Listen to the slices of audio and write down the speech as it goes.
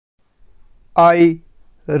I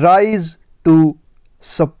rise to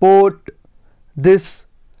support this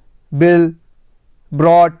bill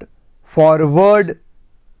brought forward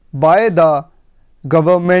by the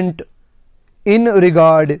government in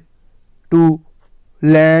regard to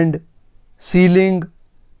land ceiling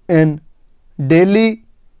in Delhi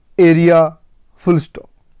area full stop.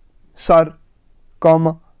 Sir,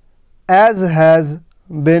 as has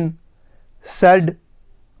been said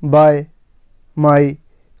by my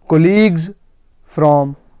colleagues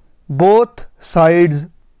from both sides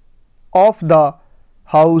of the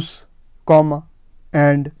house,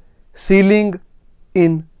 and ceiling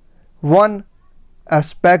in one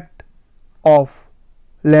aspect of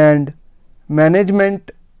land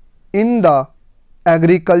management in the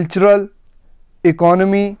agricultural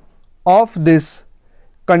economy of this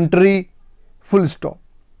country full stop.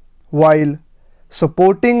 While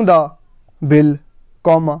supporting the bill,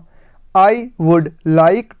 I would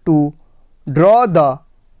like to draw the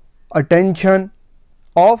attention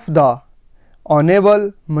of the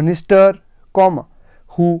Honorable Minister,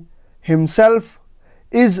 who himself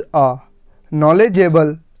is a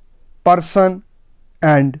knowledgeable person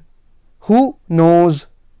and who knows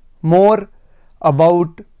more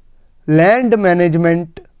about land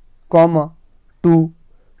management, to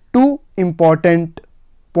two important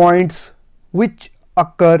points which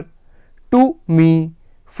occur to me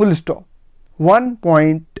full stop. One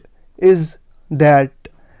point is that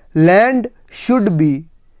land should be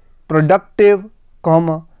productive,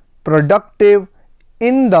 productive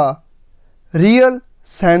in the real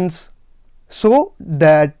sense, so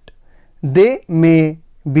that they may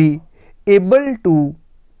be able to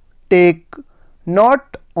take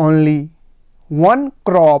not only one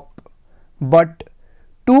crop but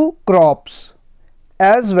two crops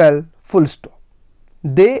as well full stop.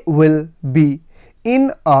 They will be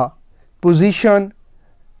in a position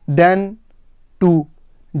then to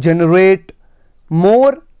generate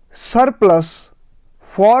more surplus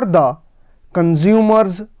for the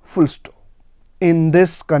consumers full stop. In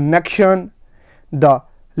this connection, the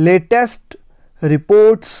latest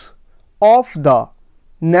reports of the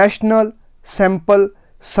National Sample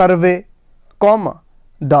Survey,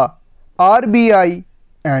 the RBI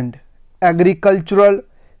and agricultural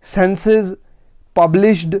census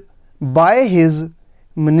published by his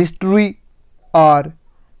ministry are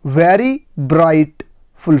very bright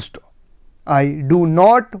full stop. I do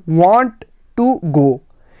not want to go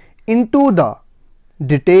into the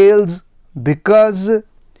details because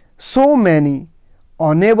so many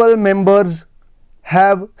honorable members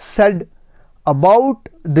have said about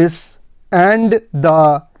this, and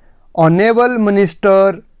the honorable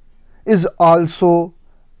minister is also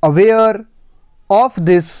aware of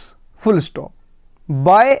this full stop.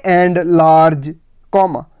 By and large,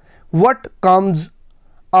 what comes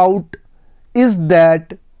out is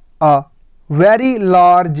that a very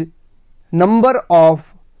large number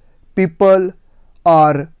of people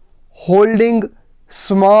are holding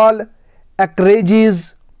small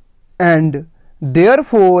acreages, and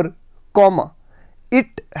therefore,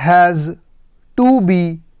 it has to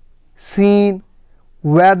be seen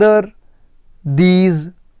whether these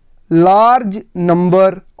large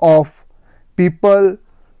number of people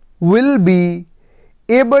will be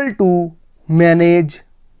able to manage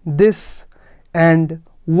this, and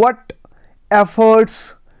what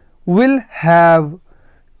efforts will have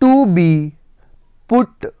to be put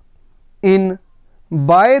in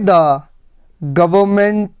by the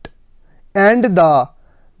government and the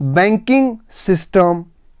banking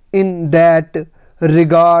system in that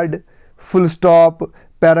regard full stop.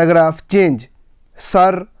 Paragraph change.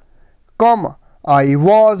 Sir, I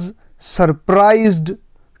was surprised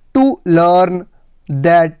to learn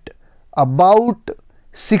that about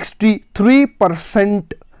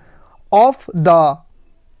 63% of the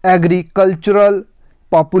agricultural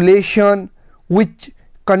population, which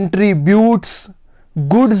contributes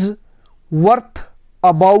goods worth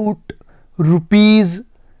about rupees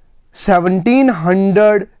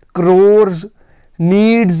 1700 crores,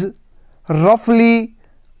 needs roughly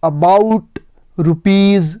about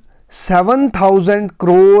rupees 7000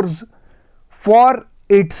 crores for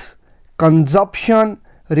its consumption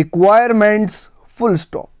requirements full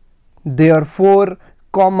stop. Therefore,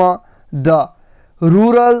 the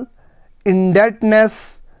rural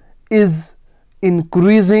indebtedness is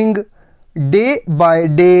increasing day by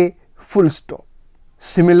day full stop.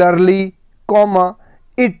 Similarly,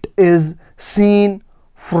 it is seen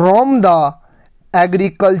from the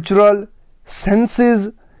agricultural census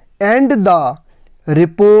and the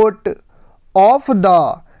report of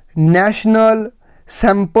the National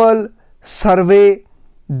Sample Survey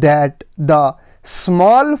that the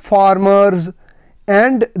small farmers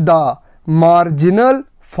and the marginal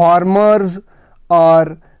farmers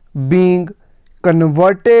are being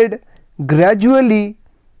converted gradually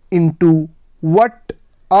into what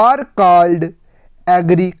are called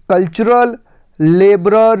agricultural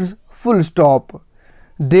laborers, full stop.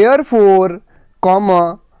 Therefore,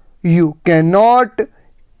 comma, you cannot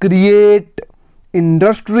create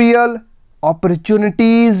industrial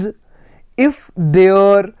opportunities if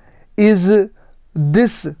there is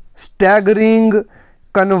this staggering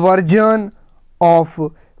conversion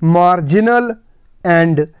of marginal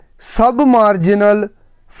and sub-marginal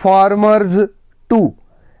farmers to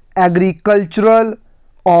agricultural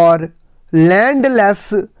or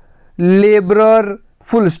landless laborer,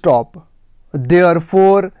 full stop.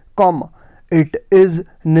 Therefore, comma, it is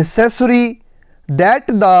necessary that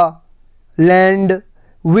the land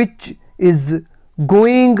which is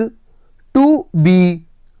going to be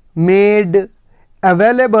made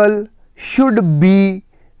available should be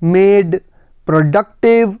made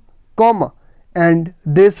productive, comma, and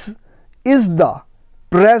this is the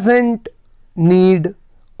present need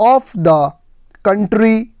of the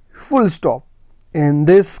country, full stop. In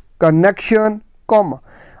this connection, comma,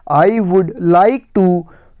 I would like to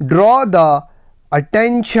draw the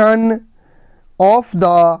attention of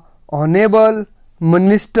the Honorable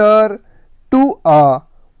Minister to a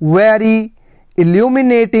very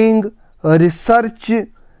illuminating research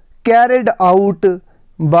carried out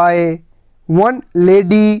by one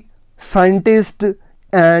lady scientist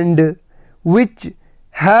and which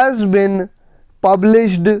has been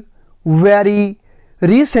published very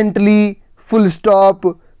recently, full stop,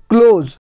 close.